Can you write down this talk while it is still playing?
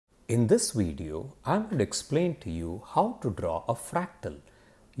In this video, I'm going to explain to you how to draw a fractal.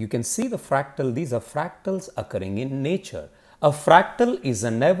 You can see the fractal, these are fractals occurring in nature. A fractal is a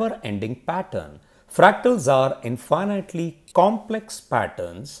never-ending pattern. Fractals are infinitely complex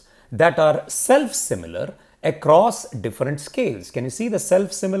patterns that are self-similar across different scales. Can you see the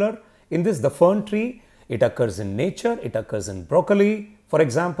self-similar? In this, the fern tree, it occurs in nature, it occurs in broccoli, for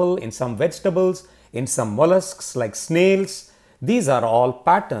example, in some vegetables, in some mollusks like snails. These are all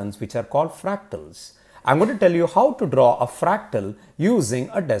patterns which are called fractals. I'm going to tell you how to draw a fractal using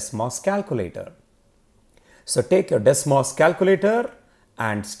a Desmos calculator. So take your Desmos calculator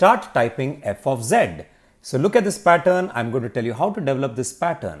and start typing f of z. So look at this pattern. I'm going to tell you how to develop this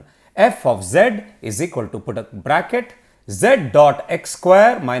pattern. F of z is equal to, put a bracket, z dot x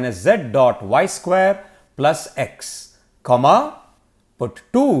square minus z dot y square plus x, comma, put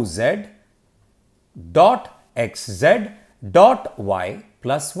 2z dot xz dot y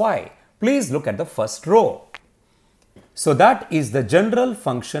plus y. Please look at the first row. So that is the general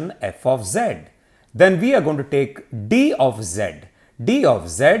function f of z. Then we are going to take d of z. d of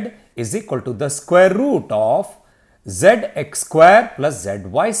z is equal to the square root of zx square plus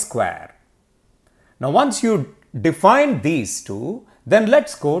zy square. Now once you define these two, then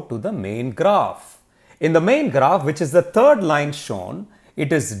let's go to the main graph. In the main graph, which is the third line shown,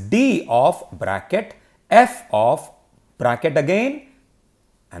 it is d of bracket, f of bracket again,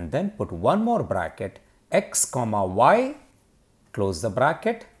 and then put one more bracket, x comma y, close the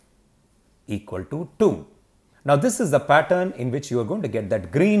bracket, equal to 2. Now this is the pattern in which you are going to get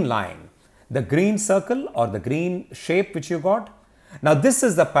that green line, the green circle or the green shape which you got. Now this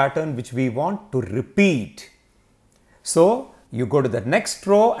is the pattern which we want to repeat. So you go to the next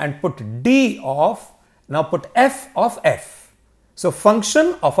row and put d of, now put f of f. So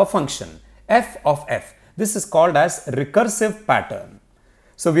function of a function, f of f. This is called as recursive pattern.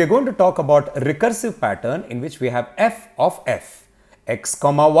 So we are going to talk about recursive pattern in which we have f of f, x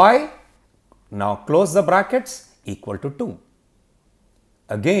comma y, now close the brackets, equal to 2.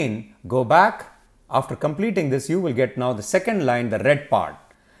 Again, go back. After completing this, you will get now the second line, the red part.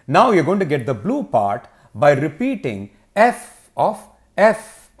 Now you're going to get the blue part by repeating f of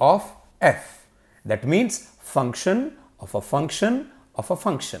f of f. That means function of a function of a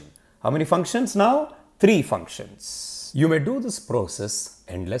function. How many functions now? 3 functions. You may do this process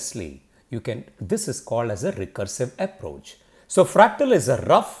endlessly. This is called as a recursive approach. So fractal is a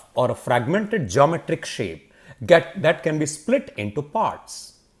rough or a fragmented geometric shape that can be split into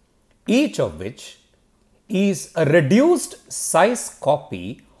parts, each of which is a reduced size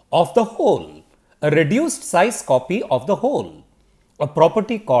copy of the whole. A reduced size copy of the whole, a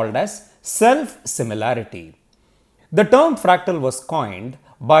property called as self-similarity. The term fractal was coined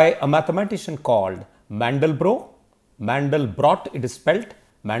by a mathematician called Mandelbrot. Mandelbrot, it is spelled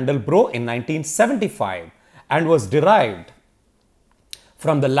Mandelbrot in 1975, and was derived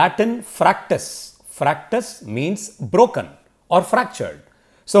from the Latin fractus. Fractus means broken or fractured.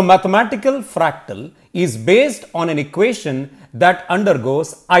 So mathematical fractal is based on an equation that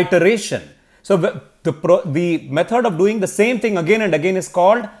undergoes iteration. So the method of doing the same thing again and again is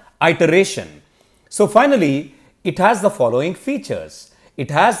called iteration. So finally, it has the following features.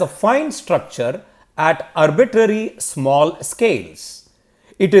 It has a fine structure at arbitrary small scales.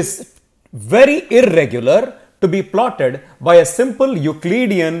 It is very irregular to be plotted by a simple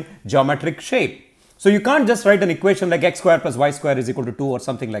Euclidean geometric shape. So you can't just write an equation like x square plus y square is equal to 2 or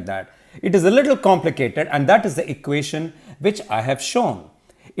something like that. It is a little complicated, and that is the equation which I have shown.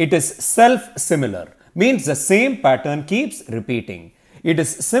 It is self-similar, means the same pattern keeps repeating. It is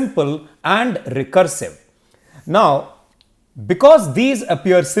simple and recursive. Now, because these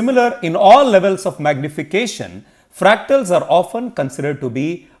appear similar in all levels of magnification, fractals are often considered to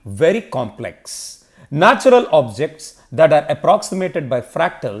be very complex. Natural objects that are approximated by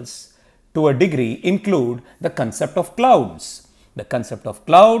fractals to a degree include the concept of clouds. The concept of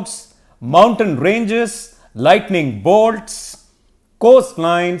clouds, mountain ranges, lightning bolts,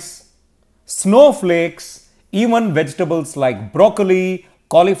 coastlines, snowflakes, even vegetables like broccoli,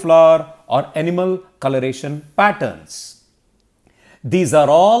 cauliflower, or animal coloration patterns. These are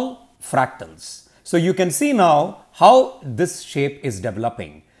all fractals. So you can see now how this shape is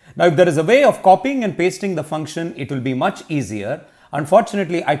developing. Now if there is a way of copying and pasting the function, it will be much easier.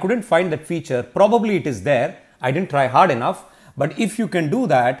 Unfortunately, I couldn't find that feature. Probably it is there. I didn't try hard enough. But if you can do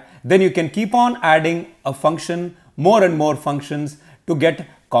that, then you can keep on adding a function, more and more functions to get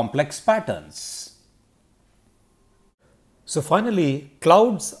complex patterns. So finally,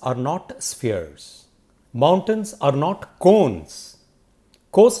 clouds are not spheres. Mountains are not cones.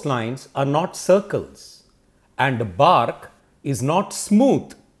 Coastlines are not circles, and bark is not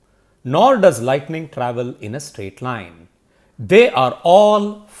smooth. nor does lightning travel in a straight line. They are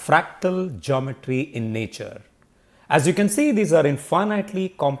all fractal geometry in nature. As you can see, these are infinitely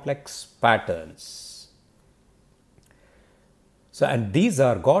complex patterns. So, and these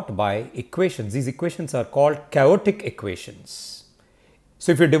are got by equations. These equations are called chaotic equations.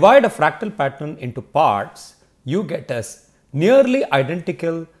 So, if you divide a fractal pattern into parts, you get a nearly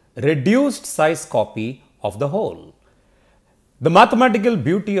identical reduced size copy of the whole. The mathematical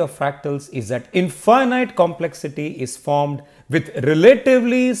beauty of fractals is that infinite complexity is formed with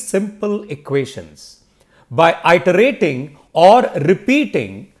relatively simple equations. By iterating or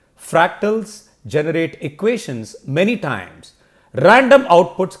repeating, fractals generate equations many times. Random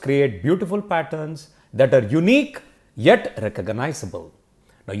outputs create beautiful patterns that are unique yet recognizable.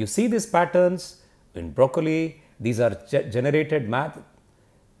 Now you see these patterns in broccoli. These are generated math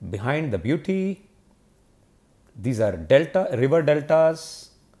behind the beauty. These are river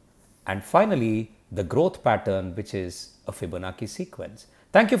deltas, and finally the growth pattern, which is a Fibonacci sequence.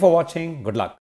 Thank you for watching. Good luck.